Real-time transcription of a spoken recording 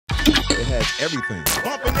has everything.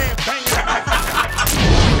 Bumping that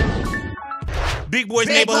Big Boy's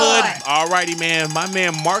Big Neighborhood. Boy. All righty, man. My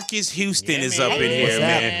man Marques Houston is up in here, What's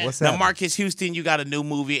man. happening? What's Now, happening? Marques Houston, you got a new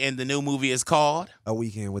movie, and the new movie is called A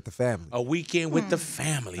Weekend with the Family. A Weekend with the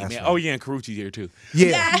Family, That's man. right. Oh, yeah, and Karrueche here, too. Yeah.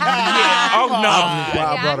 Yeah. Oh, no.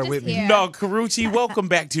 I brought her I'm with just me. here. No, Karrueche, welcome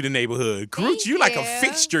back to the neighborhood. Karrueche, you like a you.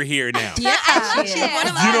 fixture here now. Yeah, I love it. You know what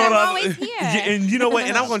I'm I'm always here. Yeah, and you know what?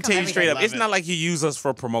 And I'm going to tell you Come straight on, up, it's love not like you use us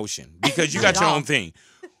for promotion because you got your own thing.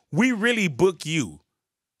 We really book you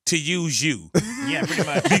to use you Yeah, pretty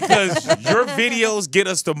much. because your videos get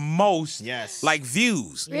us the most Yes. like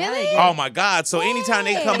views. Really? Oh my God. So anytime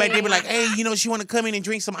they come back, they be like, hey, you know, she want to come in and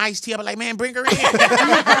drink some iced tea. I be like, man, bring her in.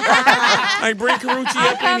 Like, bring Karrueche I'll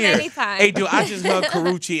up in come here. anytime. Hey, dude, I just hugged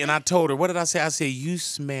Karrueche and I told her, what did I say? I said, you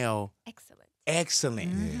smell Excellent.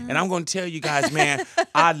 excellent. And I'm going to tell you guys, man,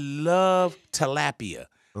 I love tilapia.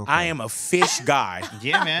 I am a fish guy.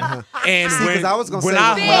 Yeah, man. And See, because I was gonna say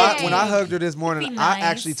when I hugged her this morning, Be I nice.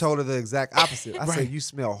 actually told her the exact opposite. I said, "You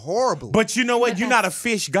smell horrible." but you know what? You're not a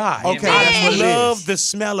fish guy. Okay, I that's what it love is. the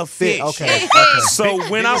smell of fish. Okay. So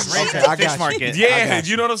when I Okay, I got Fish you. market. yeah, I got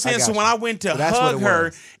you know what I'm saying? got So you. when I went to So that's what hug it her,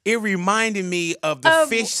 was. it reminded me of the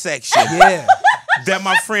fish section Yeah, that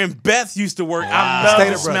my friend Beth used to work. I love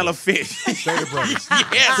Stater the smell Brothers. of fish. Stater Brothers.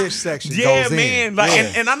 Yes. Fish section Yeah, goes man. in. Like,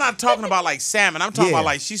 Yeah. and I'm not talking about like salmon. I'm talking Yeah, about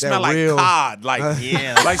like she that smell like real- cod, like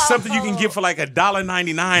Yeah. like something you can get for like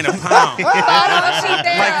 $1.99 a pound.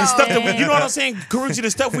 Like the stuff that we, you know what I'm saying, Karrueche,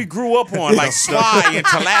 the stuff we grew up on, like swai and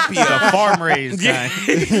tilapia. Farm raised Yeah, guy.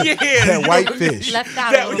 yeah. that white fish. Left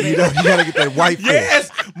out That- a little You bit. gotta get that white fish. Yes,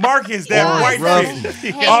 Marcus, that Orange, white roughy.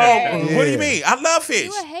 fish. Hater. Oh, what do you Yeah. mean? I love fish.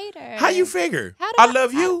 You a hater. How you figure? How do I I-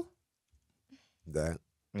 love you. That.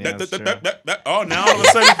 Yeah, that's true. Oh, now all of a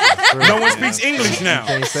sudden, no one speaks English now.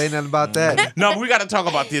 Can't say nothing about that. No, but we got to talk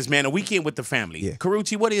about this, man. A weekend with the family. Yeah.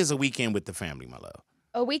 Karrueche, what is a weekend with the family, my love?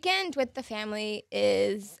 A Weekend with the Family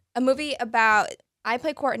is a movie about. I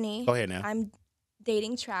play Courtney. Go ahead now. I'm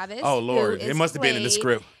dating Travis. Oh Lord, who it is must have been in the played-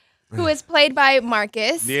 script. Who is played by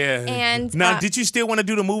Marcus. Yeah. And Now, did you still want to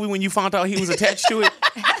do the movie when you found out he was attached to it?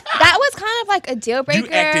 that was kind of like a deal breaker. You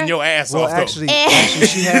acting your ass Well, off, though. actually,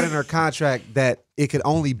 she had in her contract that it could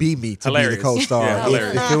only be me to Hilarious. be the co-star. Yeah,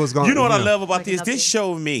 hilarious. if it was going, You know what I love about this? nothing. This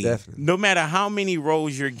showed me, Definitely. no matter how many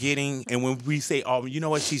roles you're getting, and when we say, oh, you know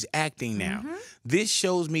what, she's acting now, this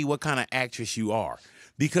shows me what kind of actress you are.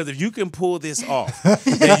 Because if you can pull this off,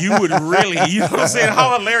 then you would really, you know what I'm saying?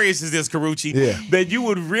 How hilarious is this, Karrueche? Yeah. That you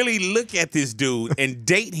would really look at this dude and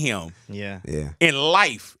date him Yeah. Yeah. in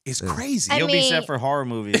life. It's crazy. I You'll be mean- set for horror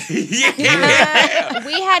movies. Yeah.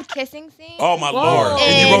 We had kissing scenes. Oh my Whoa. Lord!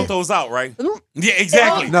 And you And- wrote those out, right? Yeah,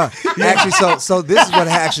 exactly. No, actually, so this is what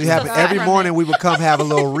actually happened. Sorry. Every morning we would come have a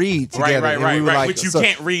little read together. Right, and right, we right, would right. like, Which you so-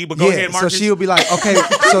 can't read, but go yeah, ahead, Marcus. so she would be like, okay.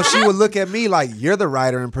 So she would look at me like, you're the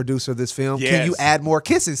writer and producer of this film. Can Yes. you add more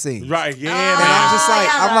kissing scenes? Right, yeah, And man. I'm just like,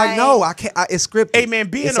 yeah, I'm like, right. no, I can't. It's scripted. Hey man,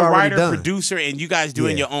 being It's a already writer, done. producer, and you guys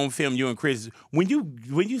doing Yeah. your own film, you and Chris, when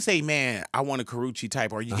you say, man, I want a Karrueche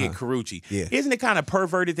type, or you get Karrueche, Yeah. isn't it kind of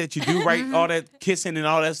perverted that you do write all that kissing and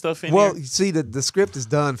all that stuff in Well, there? you see, the script is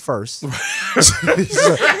done first, so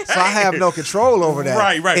I have no control over that.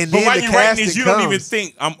 Right, right. And But then while the you're writing this, casting you don't even comes.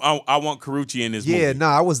 think I want Karrueche in this movie. Yeah,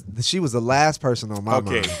 no, she was the last person on my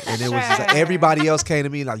Okay. mind, and it was just like, everybody else came to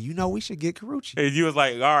me like, we should get Karrueche. And you was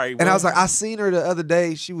like, all right. And I well, was like, I seen her the other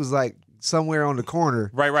day. She was like somewhere on the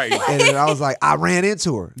corner. right, right. And then I was like, I ran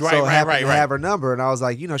into her. Right, so right, happened right, to right. have her number. And I was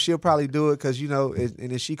like, she'll probably do it because,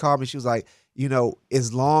 and then she called me. She was like,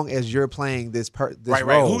 as long as you're playing this Right,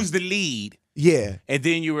 role. right. Who's the lead? Yeah. And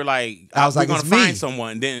then you were like, I was we're like, gonna it's find me.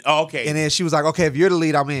 someone. Then, oh, okay. And then she was like, okay, if you're the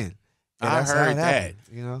lead, I'm in. And I that's how heard it that.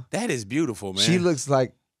 happened, That is beautiful, man. She looks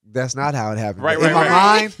like that's not how it happened. right, But right, in my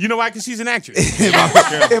right. mind, You know why? Because she's an actress. in my You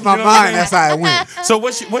know what I'm mind, saying? that's how it went. So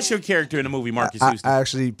what's your character in the movie, Marques I Houston?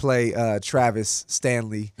 actually play Travis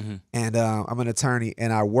Stanley, Mm-hmm. and I'm an attorney,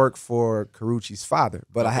 and I work for Karrueche's father.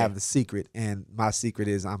 But I Okay. have the secret, and my secret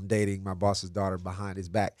is I'm dating my boss's daughter behind his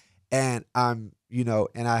back, and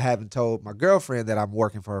and I haven't told my girlfriend that I'm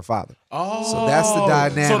working for her father. Oh, So that's the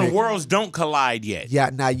dynamic. So the worlds don't collide yet. Yeah,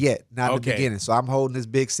 not yet, not in the Okay. beginning. So I'm holding this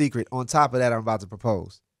big secret. On top of that, I'm about to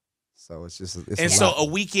propose. So it's just, it's And a so lot. a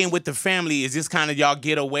weekend with the family, is this kind of y'all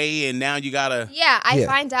get away and now you gotta, Yeah, I Yeah.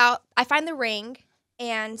 find the ring,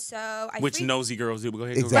 and so I which freak- nosy girls do. But go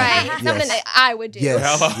ahead. Exactly. right, Yes. something that I would do.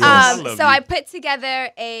 Yes. Hello. Yes. I love So you. I put together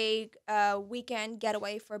a weekend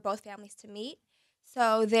getaway for both families to meet.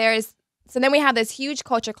 So then we have this huge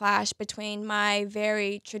culture clash between my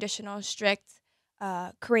very traditional, strict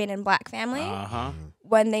Korean and Black family Uh-huh.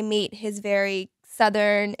 when they meet his very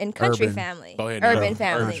Southern and country Urban. family. Go ahead, Urban no.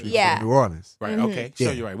 family. Country Yeah. from New Orleans. Right. Mhm. Okay. So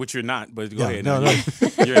Yeah. you're right, which you're not. But go Yeah, ahead. no, No,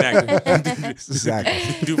 you're an actor.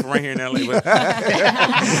 Exactly. Do from right here in LA. But, Yeah,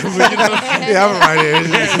 I'm right here.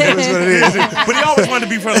 That's what it is. but he always wanted to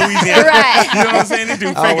be from Louisiana. Right. You know what I'm saying? This dude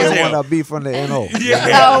I frank as always hell. want to be from the NO.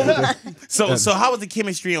 Yeah. So how was the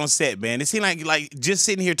chemistry on set, man? It seemed like just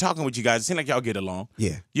sitting here talking with you guys, it seemed like y'all get along.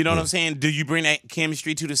 Yeah. You know what I'm saying? Do you bring that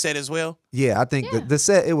chemistry to the set as well? Yeah, I think Yeah. the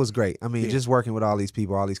set, it was great. I mean, Yeah. just working with all these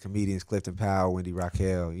people, all these comedians, Clifton Powell, Wendy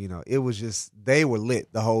Raquel, you know, it was just, they were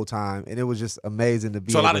lit the whole time. And it was just amazing to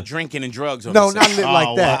be So a lot able- of drinking and drugs on No, the set. not lit Oh,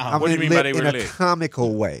 like that. wow. I What do you mean, mean by lit they in were a lit?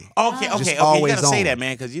 comical way. Okay, Just okay. You always gotta say on. that,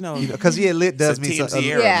 man, because you know. Because lit does It's a mean TMZ a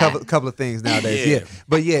era. Yeah. couple of things nowadays. Yeah. Yeah.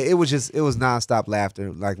 But yeah, it was nonstop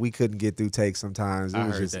laughter. Like we couldn't get through takes sometimes. I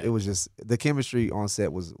heard that. It was just the chemistry on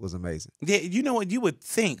set was amazing. Yeah, you know what you would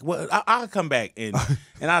think. Well, I'll come back and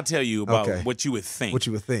I'll tell you about Okay. what you would think. What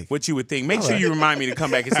you would think. What you would think. Make All sure right. you remind me to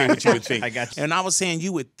come back and say what you would think. I got you. And I was saying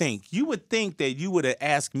you would think that you would have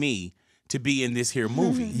asked me to be in this here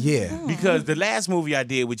movie. Yeah. Because the last movie I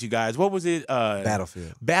did with you guys, what was it?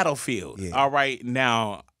 Battlefield. Battlefield. Yeah. All right.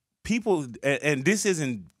 Now, people, and this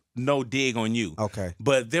isn't no dig on you. Okay.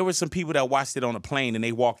 But there were some people that watched it on a plane and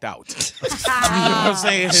they walked out. You know what I'm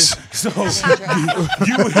saying? So,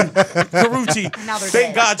 Karrueche, Now they're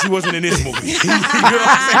thank dead. God you wasn't in this movie. You know what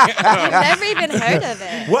I'm saying? I've never even heard of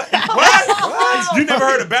it. What? What? You never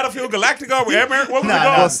heard of Battlefield Galactica with America? What was it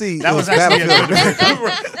Well, called? see, That it was was actually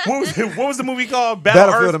Battlefield. What was the movie called?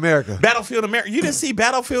 Battlefield Earth? America. Battlefield America. You didn't see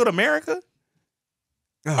Battlefield America?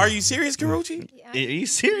 Oh. Are you serious, Karrueche? Are you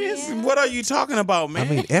serious? Yeah. What are you talking about, man? I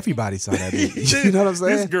mean, everybody saw that movie. You know what I'm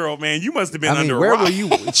saying? This girl, man, you must have been I mean, under a where rock. were you?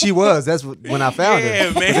 She was. That's when I found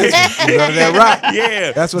Yeah, her. man. You know that rock?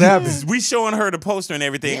 Yeah. That's what happened. We showing her the poster and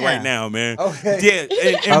everything Yeah. right now, man. Okay.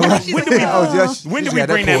 Yeah. And All right. when did we, Oh, just- when did just we got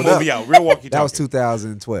bring that pulled up. movie out? Real walkie That was talkie.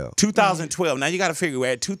 2012. 2012. Now you got to figure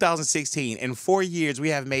we're at 2016. In 4 years, we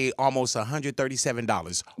have made almost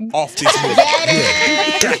 $137 off this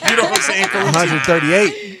movie. You know what I'm saying? Karrueche?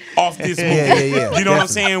 138. Off this movie. Yeah. You know what I'm Definitely.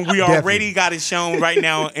 saying? We already got it shown right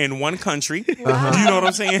now in one country. You know what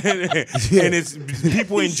I'm saying? And it's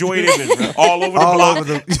people enjoyed it all over the All block.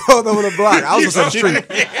 all over the block. I was just on the street.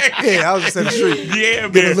 Yeah, I was just in the street. Yeah,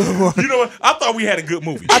 Get a little man. more. You know what? I thought we had a good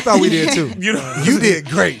movie. I thought we did too. You know, You did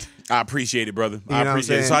great. I appreciate it, brother. know what I I'm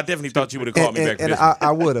appreciate it. saying? So I definitely thought you would have called me back for And this. I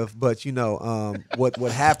would have, but you know, what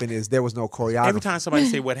happened is there was no choreographer. Every time somebody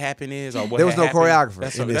say what happened is or what there was no happened, choreographer.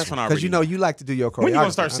 That's, in this that's when I because already you know you like to do your choreography. When you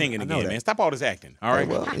gonna start I singing know again, that. man? Stop all this acting. All right.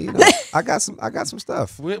 Well, you know, I got some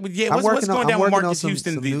stuff. Yeah. What's going down with Marques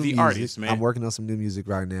Houston, some the new artist, music. man? I'm working on some new music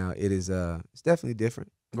right now. It is it's definitely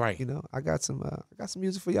different. Right. You know, I got some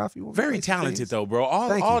music for y'all if you want. to Very play some talented things. though, bro.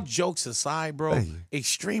 Thank All you. jokes aside, bro, Thank you.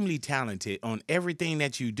 extremely talented on everything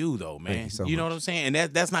that you do, though, man. you so know much. what I'm saying?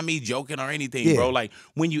 And that's not me joking or anything, Yeah. bro. Like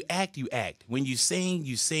when you act, you act. When you sing,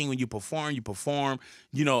 you sing. When you perform, you perform.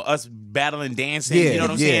 You know, us battling, dancing. Yeah, you know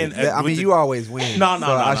what I'm yeah. saying? I With mean, the- you always win. No, so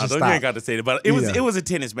I should you stop. ain't got to say that. But it was Yeah. it was a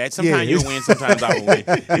tennis match. Sometimes Yeah. you'll win, sometimes I will win.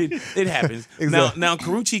 It happens. Exactly. Now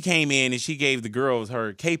Karrueche came in and she gave the girls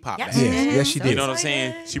her K-pop Yes. back. Yes, yes, she So did. You know what I'm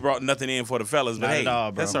saying? She brought nothing in for the fellas, but Not hey, at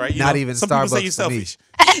all, bro. that's all right. You Not know, even some people say Starbucks you're for me.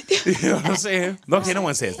 selfish. You know what I'm saying? Okay, no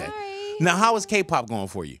one says that. Sorry. Now, how is K-pop going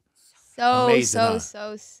for you? So, Amazing, huh?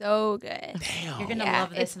 so good. Damn. You're gonna Yeah,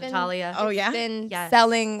 love it's this, been- Natalia. Oh, yeah? Been Yes.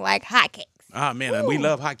 selling like hotcakes. Ah, man, we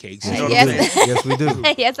love hotcakes. You know what Yes. I'm saying? Yes, we do.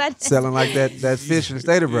 Yes, I did. Selling like that fish in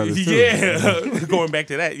Stater Brothers too. Yeah, going back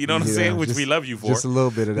to that, you know what I'm Yeah, saying? Which just- we love you for. Just a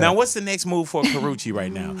little bit of that. Now, what's the next move for Karrueche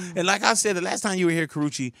right now? And like I said, the last time you were here,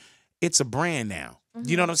 Karrueche, it's a brand now.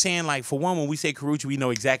 You know what I'm saying? Like for one, when we say Karrueche, we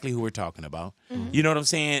know exactly who we're talking about. You know what I'm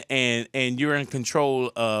saying? And you're in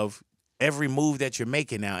control of every move that you're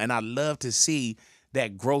making now. And I love to see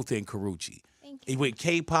that growth in Karrueche. Thank you. With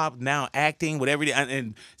K-pop, now acting, whatever.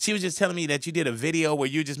 And she was just telling me that you did a video where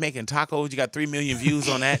you're just making tacos. You got 3 million views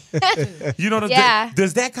on that. You know, Yeah.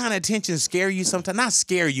 does that kind of attention scare you sometimes? Not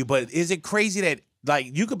scare you, but is it crazy that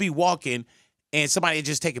like you could be walking and somebody would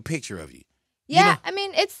just take a picture of you? Yeah, know- I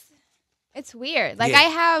mean it's weird. Like Yeah. I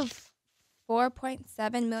have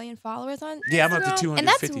 4.7 million followers on Yeah, I'm up to Instagram, and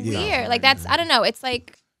that's 250,000 weird. right Like that's now. I don't know. It's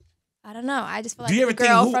like I don't know. I just feel like Do you the ever think,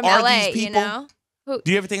 girl who from are LA. these You people? know?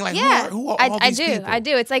 Do you ever think like, Yeah, who are all I these do. people? I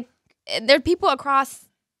do. It's like there are people across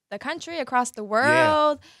the country, across the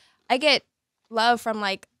world. I get love from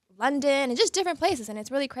like London and just different places, and it's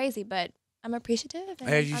really crazy. But I'm appreciative, and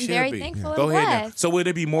As you I'm should very be. thankful Go and ahead now. blessed. So would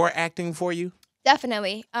it be more acting for you?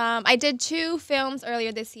 Definitely. I did 2 films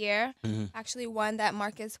earlier this year. Actually, one that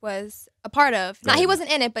Marcus was a part of. Now, he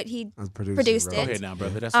wasn't in it, but he produced Go it. ahead now,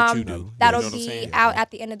 brother. That's what you do. That'll You know what I'm be saying? out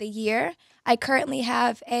at the end of the year. I currently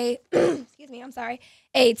have a, excuse me, I'm sorry,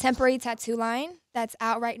 a temporary tattoo line that's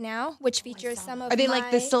out right now, which features some of Are they my... like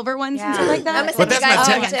the silver ones Yeah. and stuff like I'm that? gonna But send you that's not,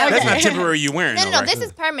 guys one, too. that's not temporary you wearing, No, though, no, right? this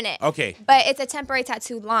is permanent. Okay. But it's a temporary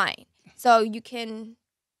tattoo line. So you can,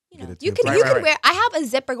 you know, you can Right. wear, I have a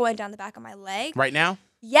zipper going down the back of my leg. Right now?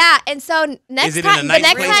 Yeah, and so Is it in a nice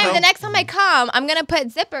place, though? the next time I come, I'm gonna put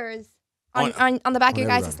zippers on the back of your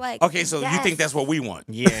guys' legs. Okay, so you think that's what we want?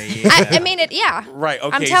 Yeah. I mean it. Yeah. Right.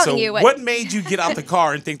 Okay. I'm telling so you what made you get out the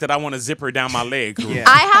car and think that I want a zipper down my leg? Yeah.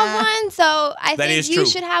 I have one, so I That think is you true.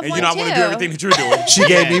 should have and one you know, I too. want to do everything that you're doing. She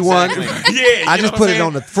gave me one. exactly. Yeah. I you just know put what it I'm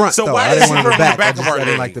on the front, So though. why I is didn't want zipper it on the the back. back I of just our didn't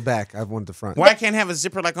leg? like the back. I wanted the front. Why I can't have a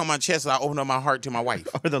zipper like on my chest and I open up my heart to my wife?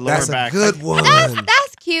 Or the lower That's a back. good one.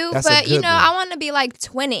 That's cute, That's a but you good know, one. I want to be like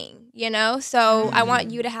twinning. You know, so I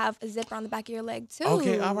want you to have a zipper on the back of your leg too.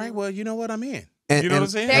 Okay. All right. Well, you know what? I'm in. And- You know what I'm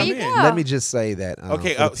and- saying? There I'm you in. go. Let me just say that.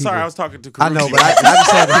 Okay. for the Sorry, I people- was talking to I Karrueche. know, but I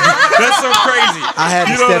just had to. That's so crazy. I had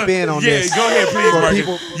to You know step what? in on yeah, this. Yeah, go ahead, please, For Marcus.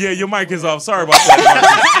 people- Yeah, your mic is off. Sorry about that,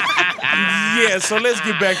 Marcus. Yeah, so let's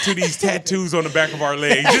get back to these tattoos on the back of our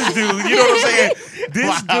legs. This dude, you know what I'm saying? This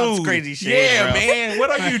Wow, it's dude. crazy shade, Yeah, bro. man.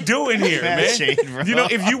 What are you doing here, Mad man? shade, bro. You know,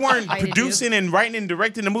 if you weren't producing and writing and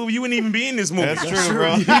directing the movie, you wouldn't even be in this movie. That's true,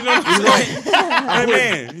 bro. You know what I'm saying? Hey,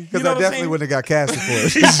 man. You Because know I what I'm definitely saying? wouldn't have got casted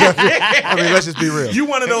for it. I mean, let's just be real. You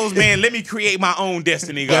one of those, man, let me create my own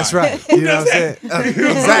destiny, guy. That's right. You know what I'm saying?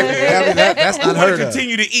 Exactly. I mean, that's You not want heard to of.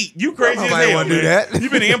 continue to eat. You crazy as Nobody hell, wanna do man. that.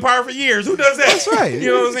 You've been in Empire for years. Who does that? That's right. You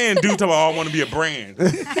know what I'm saying? Dude talking about, I want to be a brand. Dude,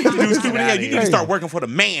 stupid hell. You need to start working for the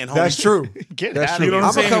man, homie. That's true. Get That's out true. of You know here. what I'm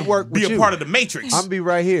I'm saying? gonna come work be with a you. part of the Matrix. I'm be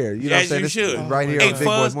right here. You know what I'm As saying? you This is should. right here Hey, on Big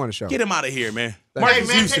Boys Fuzz, Morning Show. get him out of here, man. Hey, Marcus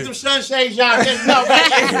man, Houston. take some sunshades, y'all. Just know,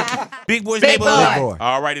 Big Boys Big Neighborhood. boy.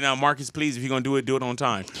 All righty now, Marcus, please, if you're going to do it on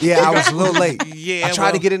time. Yeah, I was a little late. Yeah, I tried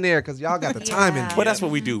well- to get in there because y'all got the timing. Well, that's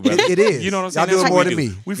what we do, bro. It is. You know what I'm saying? Y'all do That's it what more we than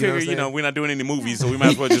do. me. We You know figure, what I'm saying? we're not doing any movies, so we might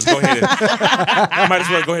as well just go ahead and might as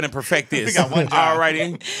well go ahead and perfect this. We got one job. All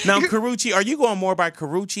righty. Now, Karrueche, are you going more by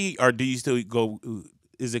Karrueche or do you still go?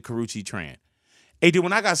 Is it Karrueche Tran? Hey, dude,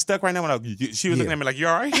 when I got stuck right now, she was looking at me like, "You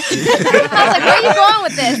all right?" I was like, where are you going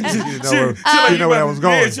with this? You know where I was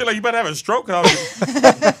going. Yeah, she like, you better have a stroke. And I was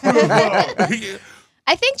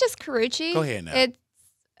I think just Karrueche. Go ahead now. It's,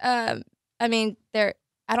 I mean, I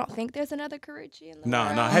don't think there's another Karrueche in the no.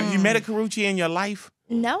 world. Have you met a Karrueche in your life?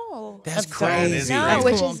 No. That's That's crazy. No, That's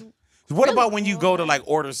which cool. is What about when you go to like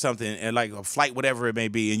order something and like a flight, whatever it may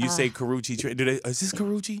be, and you say Karrueche? Is this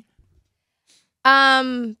Karrueche?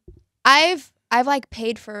 I've like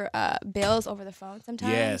paid for bills over the phone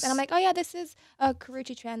sometimes, Yes. and I'm like, oh yeah, this is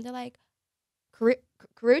Karrueche Tran. They're like,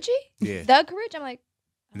 Karrueche? Yeah. The Karrueche? I'm like,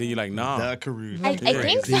 Then you're like, nah. The Karrueche. I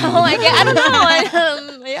think so. Crazy. I don't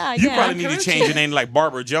know. Yeah, You yeah. probably need to change your name to like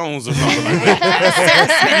Barbara Jones or something like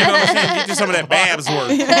that. You know what I'm saying? Get you some of that Babs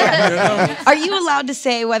work. You know? Are you allowed to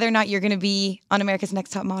say whether or not you're going to be on America's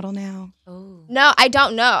Next Top Model now? No, I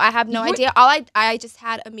don't know. I have no idea. I just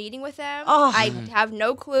had a meeting with them. Oh. I have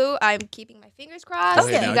no clue. I'm keeping my fingers crossed.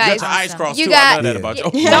 Okay, now, You guys, your eyes crossed you too. got- I love that about you.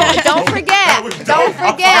 don't forget. Don't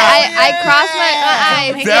forget. I crossed my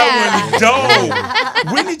eyes. That Yeah. was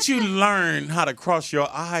dope. When did you learn how to cross your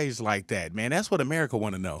eyes like that, man? That's what America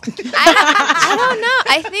want to know. I don't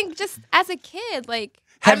know. I think just as a kid, like,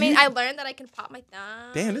 Have I mean, you- I learned that I can pop my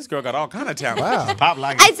thumb. Damn, this girl got all kind of talent. Wow. Pop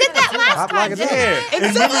like I did that last Pop time. like a didn't Yeah. I?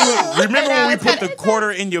 And remember when we It's put the kinda-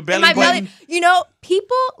 quarter in your belly In my button? belly. You know,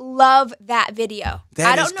 people love that video.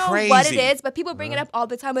 That I is don't know what it crazy. is, but people bring it up all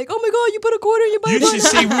the time. Like, oh my God, you put a quarter in your belly You button. should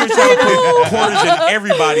see we were trying to put quarters in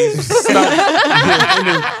everybody's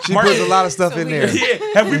stomach. She puts a lot of stuff in there. Yeah.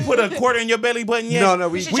 Have we put a quarter in your belly button yet? No,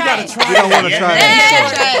 we gotta try We don't want to it. try Yeah,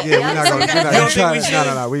 that. try it. Yeah, we're not going to You don't think try we that.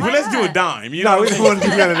 should? No. Well, let's do a dime. You know No, we what don't I'm want to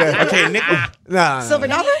do none of that. saying? Okay, nickel. No. Silver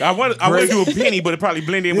dollar? I want to do a penny, but it probably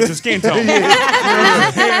blend in with your skin tone.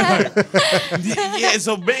 Yeah,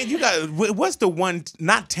 so man, you got what's the one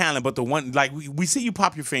not talent, but the one like we see you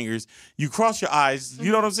pop your fingers, you cross your eyes.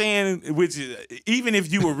 You know what I'm saying? Which is, even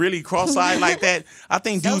if you were really cross-eyed like that, I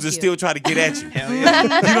think dudes would still try to get at you. Hell yeah. You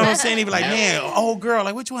know what I'm saying? They be like, man, oh girl,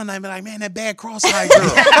 like which one? I be like, man, that bad cross-eyed girl.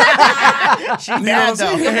 She You know bad what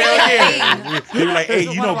I'm though. saying? Hell yeah. They be like, hey,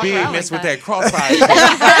 you know, Big mess with that cross-eyed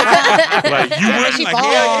girl. Like you wouldn't She like,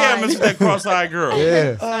 yeah, bald. mess with that cross-eyed girl.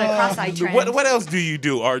 Yeah. Cross-eyed trend. What else do you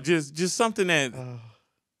do, or just something that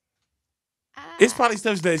It's probably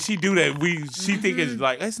stuff that she do that she think is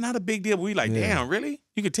like, it's not a big deal. But we like, damn, really?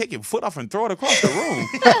 You could take your foot off and throw it across the room.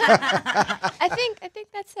 I think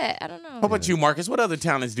that's it. I don't know. How about you, Marcus? What other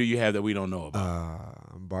talents do you have that we don't know about?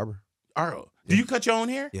 I'm a barber. Do you cut your own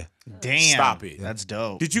hair? Yeah. Damn. Stop it. That's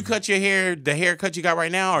dope. Did you cut your hair, the haircut you got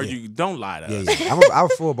right now, or you don't lie to us? Yeah. I'm a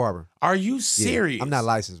full barber. Are you serious? Yeah. I'm not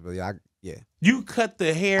licensed, but You cut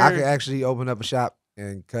the hair. I could actually open up a shop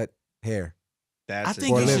and cut hair. I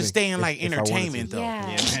think you should stay in like entertainment though.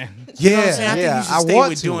 Yeah. You know what I'm saying? I think you should stay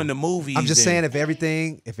with doing the movies. I'm just saying if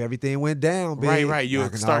everything went down, big, right, you I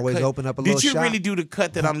can start always open up a little shop. Did you really do the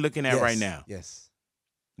cut that I'm looking at right now? Yes.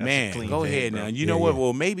 Man, go ahead now. You know what?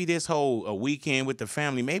 Well, maybe this whole weekend with the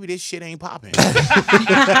family, maybe this shit ain't popping. You know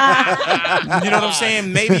what I'm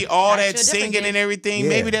saying? Maybe all that singing and everything,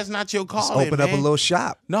 maybe that's not your calling, Just open up a little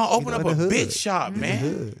shop. No, open up a big shop,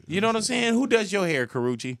 man. You know what I'm saying? Who does your hair,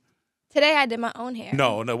 Karrueche? Today I did my own hair.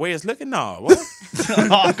 No, the way it's looking, no. What?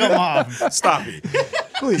 Oh, come on. Stop it.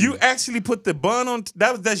 You actually put the bun on.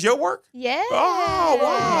 That's your work? Yeah. Oh,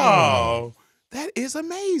 wow. That is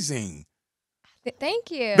amazing. Thank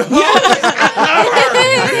you.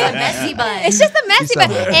 Messy bun. It's just a messy bun.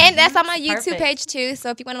 Perfect. And that's on my YouTube Perfect. page too. So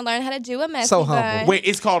if you want to learn how to do a messy So bun. humble. Wait,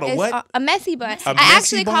 it's called a it's what? A messy bun. A I messy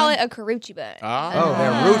actually call bun? it a Karrueche bun. Oh,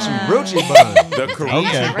 that Rucci bun. The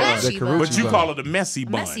Karrueche bun. The Karrueche But you bun. call it a messy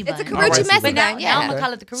bun. Messy It's a bun. Karrueche Alright, messy But now, bun. now I'm Yeah. gonna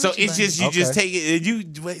call it the Karrueche So it's bun. just you just Okay. take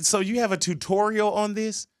it. So you have a tutorial on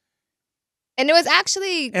this, And it was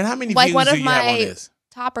actually and how many like views one do of you have on my this?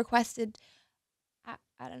 top requested.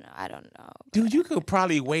 I don't know. Dude, you could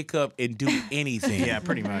probably wake up and do anything. Yeah,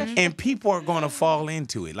 pretty much. And people are gonna fall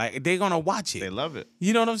into it. Like they're gonna watch They it. love it.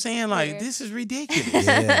 You know what I'm saying? Like Weird. this is ridiculous.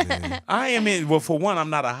 Yeah, man. I am in. Well, for one,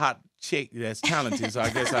 I'm not a hot chick that's talented, so I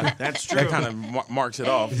guess That's that true. kind of marks it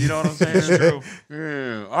off. You know what I'm saying? That's true.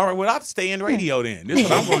 Yeah. All right. Well, I'll stay in radio then. This is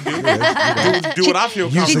what I'm gonna do. Do what I feel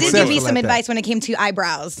You She comfortable did successful give doing. me like some that. advice when it came to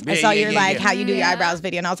eyebrows. I Yeah, saw yeah, your yeah, yeah. how you do your Yeah. eyebrows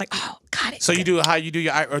video, and I was like, oh, got it. So you do how you do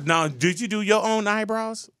your now? Did you do your own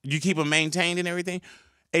eyebrows? You keep them maintained and everything.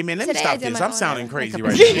 Hey man, let me Today I stop did this. my I'm own sounding makeup. crazy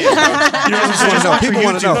right now. You know what I'm saying? People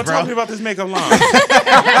wanna know. Don't talk to me about this makeup line.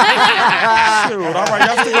 Shoot, all right,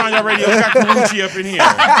 y'all stick around your radio. We got Karrueche up in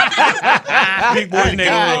here. Big boy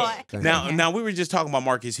neighborhood. Now we were just talking about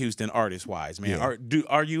Marques Houston, artist wise, man. Yeah.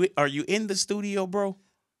 Are you in the studio, bro?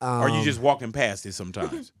 Or are you just walking past it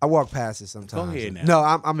sometimes? I walk past it sometimes. Go ahead now. No,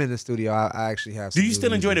 I'm in the studio. I actually have. Do some you new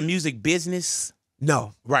still enjoy the music. music business?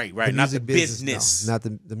 No. Right, The not the music business. No, not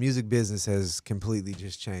the music business has completely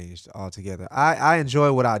just changed altogether. I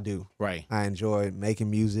enjoy what I do. Right. I enjoy making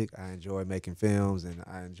music. I enjoy making films, and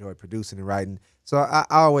I enjoy producing and writing. So I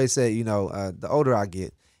always say, the older I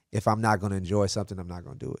get, if I'm not going to enjoy something, I'm not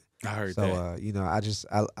going to do it. I heard So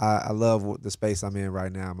that. I love the space I'm in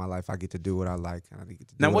right now in my life. I get to do what I like. And I get to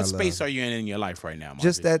do Now, what what I space love. are you in your life right now,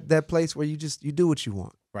 Marcus? Just that place where you do what you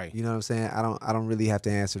want. Right. You know what I'm saying? I don't really have to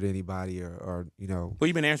answer to anybody or. Well,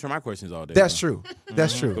 you've been answering my questions all day. That's bro. true.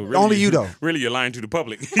 That's true. So really, Only you though. Really, you're lying to the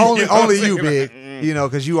public. Only You know what only I'm you, saying? big.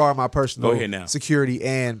 Like, Because you are my personal Go ahead now. security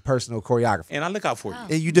and personal choreographer. And I look out for you.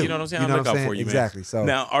 And you do. You know what I'm saying? You know I look what I'm out for saying? you, man. Exactly. So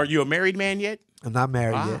Now, are you a married man yet? I'm not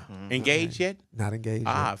married yet. Engaged yet? Not engaged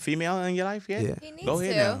yet. Female in your life yet? Yeah. He needs Go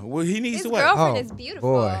ahead to. now. Well, he needs His to what? girlfriend Oh, is beautiful.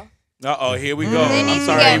 boy. Uh-oh, here we go. They need I'm to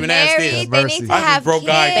sorry I get even asked married. this. They Mercy. need to I just have broke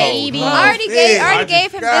guy code. kids. Oh, Already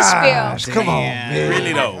gave him this spiel. Gosh, come on, Damn. man.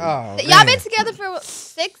 Really though? Oh, Y'all man. been together for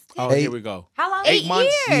 6, 10, Oh, here we go. How long? 8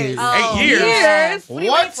 months? years. Oh, 8 years? years. What are you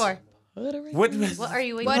What? waiting for? What? What are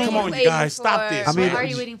you waiting What for? are Come you on, you waiting guys, stop for? this. I mean, What are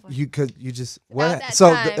you waiting for? You just About what? that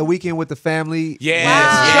So time. the weekend with the family. Yes.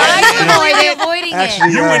 Wow. yes. Why are you avoiding Actually,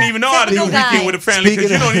 it? You wouldn't even know how to do a Typical weekend guy. with a family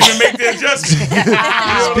because you Speaking don't even make the adjustment. You know what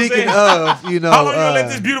I'm Speaking saying? of, How long you gonna let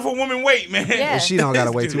this beautiful woman wait, man? Yeah. well, she don't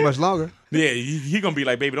gotta wait too much longer. Yeah, he gonna be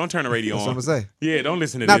like, baby, don't turn the radio That's what I'm on. gonna say. Yeah, don't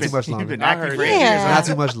listen to Not this. too much You've longer. been I acting heard for 8 that. years. Not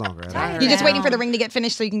too much longer. at all. You're just waiting for the ring to get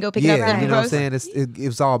finished so you can go pick it up. Yeah, after you know what I'm propose? saying? It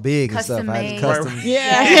was all big and Custom stuff. I had to made. custom.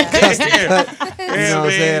 Yeah. Custom cut. You know what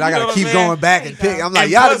I'm saying? I gotta keep going back and pick. I'm like,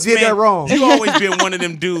 And y'all plus, just did man, that wrong. You always been one of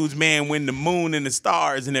them dudes, man, when the moon and the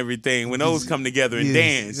stars and everything, when those come together and Yes,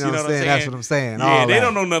 dance. You know what I'm saying? That's what I'm saying. Yeah, All they that.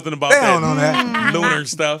 don't know nothing about They that. don't know that. Lunar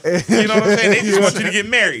stuff. You know what I'm saying? They just want you to get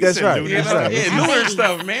married. That's right. You know? That's right. Yeah, lunar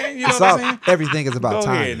stuff, man. You know It's what all, I'm saying? everything is about Go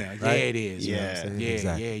time. ahead now. Right? Yeah, it is. You know what I'm Yeah, saying? yeah,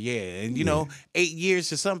 Exactly. yeah. And you know, 8 years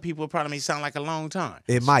to some people probably may sound like a long time.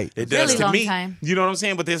 It might. It does Really to long me. time. You know what I'm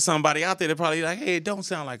saying? But there's somebody out there that probably like, hey, it don't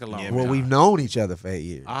sound like a long time. Well, we've known each other for 8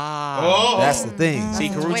 years. Ah. That's the thing. See,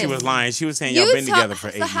 Karrueche was lying. She was saying You y'all been talk- together for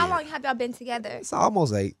 8 So years. how long have y'all been together? It's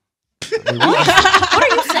almost 8.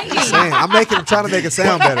 What are you saying? I'm trying to make it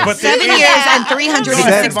sound better. But 7 years and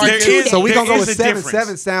 362 days. So we're gonna go There with is a 7. difference.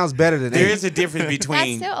 7 sounds better than 8. There is a difference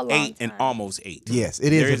between still a long 8 and time. almost 8. Yes,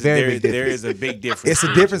 it is a very big difference. There is a big difference. It's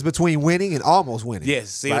a difference between winning and almost winning. Yes,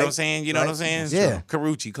 see what Right? I'm saying? You know what I'm saying? Yeah.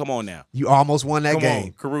 Karrueche, come on now. You almost won that Come game.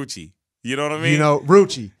 on, Karrueche. You know what I mean? You know,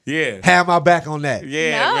 Rucci, yeah. have my back on that.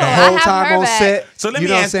 Yeah. No. The man. whole I have time her on back. set. So let you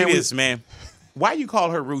me know what I'm ask you saying? this, man. Why you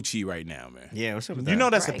call her Rucci right now, man? Yeah, what's up with that? You know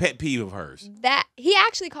that's a Right. pet peeve of hers. That he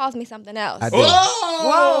actually calls me something else. I do.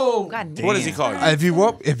 Whoa. God damn. What does he call you? If you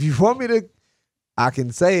want me to, I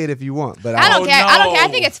can say it if you want. But I don't Oh, care. I don't care. I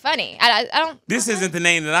no. think it's funny. I don't. This isn't the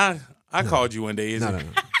name that I called you one day, is No, it? no, no.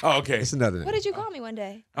 Oh, okay. It's another. What did you call me one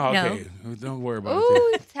day? Oh, okay. Don't worry about it.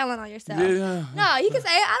 Ooh, telling on yourself. Yeah. No, you can say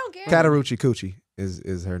it. I don't care. Karrueche Coochie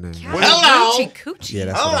is her name. What- Hello. Coochie coochie. Yeah,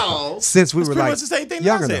 that's what I call Hello. it. Since we It's were pretty like much the same thing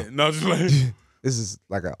younger that I said. though. No, just like. This is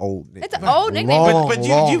like an old nickname. It's an old nickname. Long, But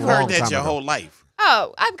long, you've heard long that time your ago. whole life.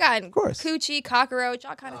 Oh, I've gotten course. coochie, cockroach,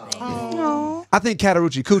 all kind of things. No. I think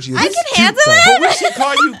Karrueche Coochie is I can cute, handle though. it. But we should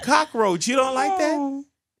call you cockroach. You don't like that?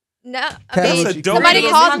 No, Karrueche I mean, That's a dope somebody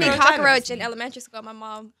little called me nickname. cockroach in elementary school. My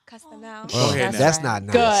mom cussed them out. Oh, ahead now. that's not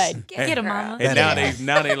nice. Good. Get him, mama. And That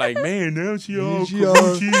now they like, man, now she all She all-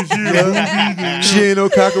 Karrueche. She ain't no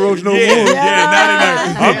cockroach no Yeah, more. now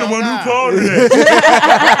they like, I'm the one who called her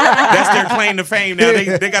that. That's their claim to fame now.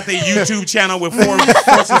 They got their YouTube channel with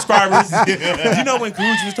 4 subscribers. You know when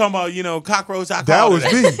Karrueche was talking about, cockroach, I That called was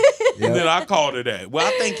her me. And then Yeah. I called her that. Well,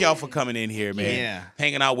 I thank y'all for coming in here, man. Yeah.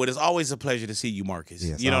 Hanging out with us. Always a pleasure to see you, Marcus.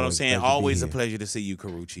 Yes, You know what I'm always a saying? pleasure to be Always a here. pleasure to see you,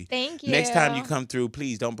 Karrueche. Thank you. Next time you come through,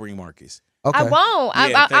 please don't bring Marcus. Okay. I won't.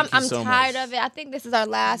 Yeah, thank you I'm so tired much. of it. I think this is our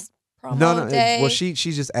last promo No, day. well, she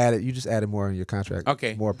just added. You just added more in your contract.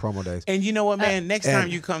 Okay. More promo days. And you know what, man? Next and- time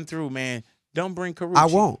you come through, man, don't bring Karrueche. I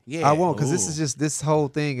won't. Yeah. I won't because this Ooh. is just this whole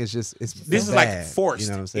thing is just it's This is bad, like forced You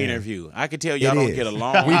know what I'm saying? interview. I can tell y'all It don't is. get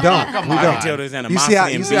along. We don't. We I don't. can tell there's You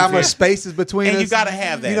animosity. see how and much beef. space is between And us. you gotta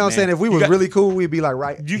have that. You know what I'm saying? man. If we You were got- really cool, we'd be like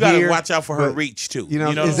right. you gotta here, watch out for her but, reach too. You know,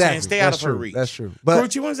 what I'm exactly. saying? Stay out That's of her true. reach. That's true. But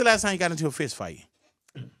Karrueche, when was the last time you got into a fist fight?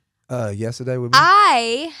 yesterday with me.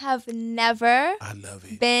 I have never I love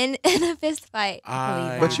it. been in a fist fight.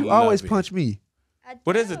 But you love always it. punch me. I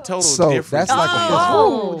What is the do. total So, difference? that's like a fist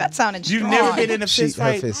Oh, that sounded You've strong. never been in a She, fist her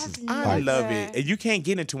fight? fist is I've I fight. love Never. it. And you can't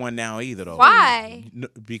get into one now either, though. Why?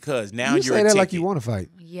 Because now You you're say a that ticket. like you want to fight.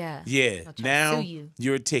 Yeah. Yeah, I'll try to now sue you.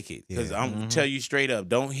 you're a ticket. Because Yeah. I'm gonna tell you straight up,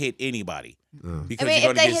 don't hit anybody. Because I mean, you're if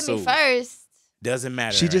gonna they get hit me sued. first, Doesn't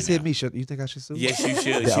matter. She just right hit now. me. You think I should sue? Yes, you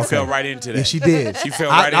should. Yeah, She okay. fell right into that. Yeah, she did. She fell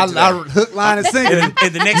right I into that. hook, line, and sinker.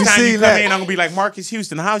 And the next You time you seen come that? in, I'm gonna be like, Marques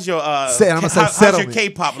Houston, how's your I'm gonna say how's your settlement.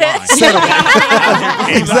 K-pop line?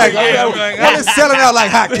 Exactly. Yeah, I'm like, Well, it's selling out like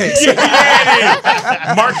hotcakes.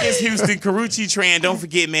 Marques Houston, Karrueche Tran. Don't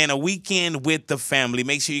forget, man, a weekend with the family.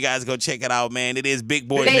 Make sure you guys go check it out, man. It is Big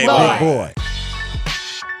Boy. Big Neighborhood. Boy. Big boy.